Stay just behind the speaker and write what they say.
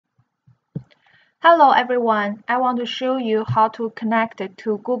Hello everyone, I want to show you how to connect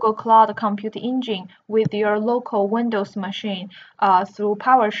to Google Cloud Compute Engine with your local Windows machine through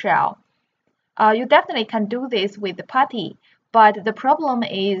PowerShell. You definitely can do this with PuTTY, but the problem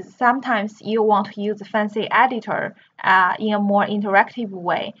is sometimes you want to use a fancy editor in a more interactive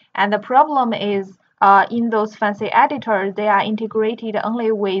way. And the problem is in those fancy editors, they are integrated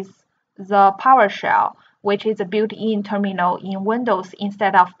only with the PowerShell, which is a built-in terminal in Windows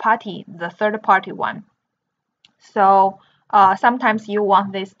instead of PuTTY, the third-party one. So sometimes you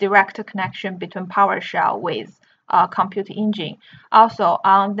want this direct connection between PowerShell with Compute Engine. Also,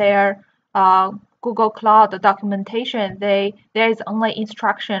 on their Google Cloud documentation, there is only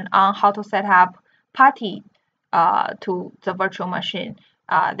instruction on how to set up PuTTY to the virtual machine.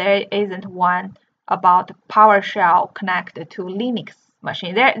 There isn't one about PowerShell connected to Linux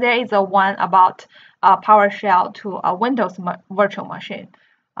machine. There is a one about PowerShell to a Windows virtual machine,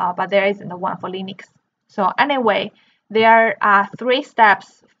 but there isn't one for Linux. So anyway, there are 3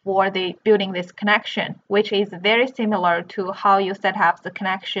 steps for the building this connection, which is very similar to how you set up the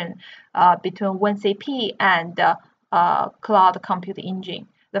connection between WinCP and Cloud Compute Engine.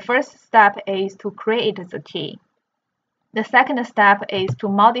 The first step is to create the key. The second step is to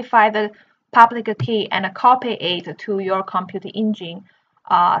modify the public key and copy it to your Compute Engine,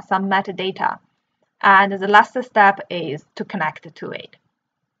 some metadata. And the last step is to connect to it.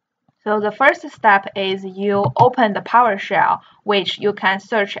 So the first step is you open the PowerShell, which you can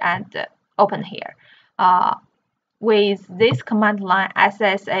search and open here. With this command line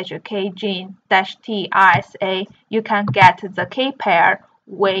SSH kgin-t rsa, you can get the key pair,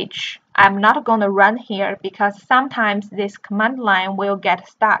 which I'm not going to run here because sometimes this command line will get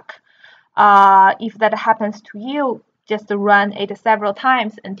stuck. If that happens to you, just run it several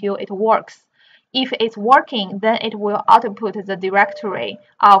times until it works. If it's working, then it will output the directory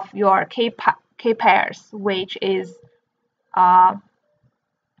of your key pairs, which is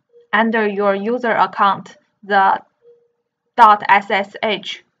under your user account, the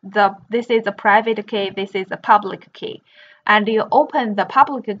 .ssh. This is a private key, this is a public key. And you open the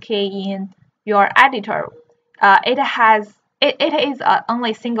public key in your editor. It is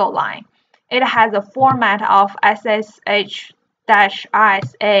only single line. It has a format of SSH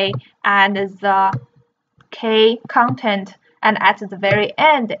 -isa and the key content, and at the very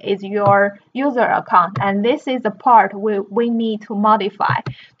end is your user account, and this is the part we need to modify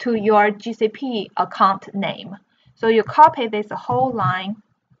to your GCP account name. So you copy this whole line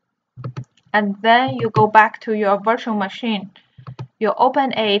and then you go back to your virtual machine. You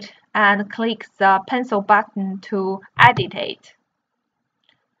open it and click the pencil button to edit it.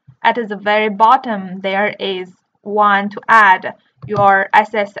 At the very bottom there is one to add your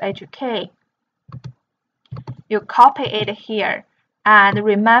SSH key. You copy it here and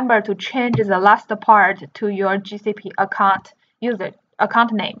remember to change the last part to your GCP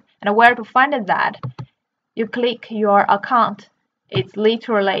account name. And where to find that? You click your account. It's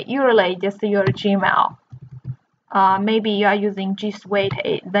usually just your Gmail. Maybe you are using G Suite,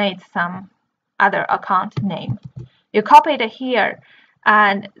 then it's some other account name. You copy it here,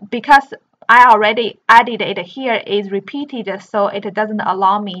 and because I already added it here, it's repeated, so it doesn't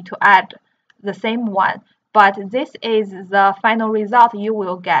allow me to add the same one. But this is the final result you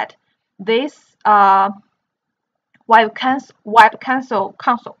will get. This web console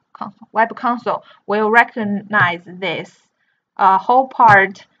will recognize this whole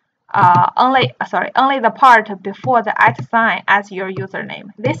part, only the part before the @ as your username.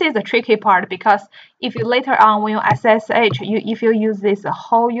 This is a tricky part because if you later on when you SSH, if you use this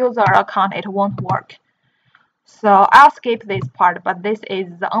whole user account, it won't work. So I'll skip this part, but this is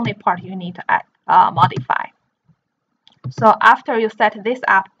the only part you need to modify. So after you set this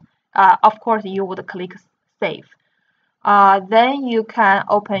up, of course you would click save. Then you can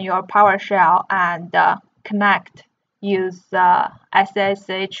open your PowerShell and connect. Use the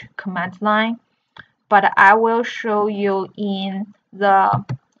SSH command line, but I will show you in the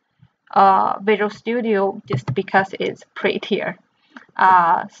Visual Studio just because it's prettier.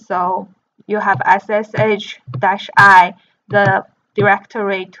 So you have SSH-i, the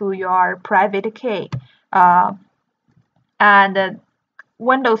directory to your private key, and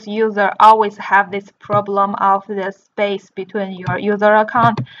Windows user always have this problem of the space between your user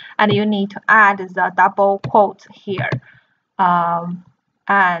account, and you need to add the double quotes here,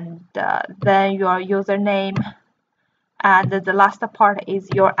 and then your username, and the last part is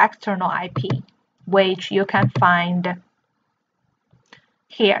your external IP, which you can find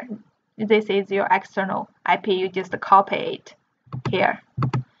here. This is your external IP, you just copy it here.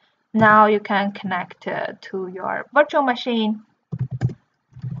 Now you can connect to your virtual machine.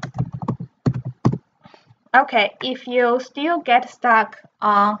 Okay, if you still get stuck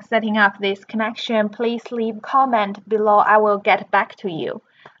on setting up this connection, please leave a comment below. I will get back to you.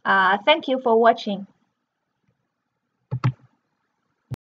 Thank you for watching.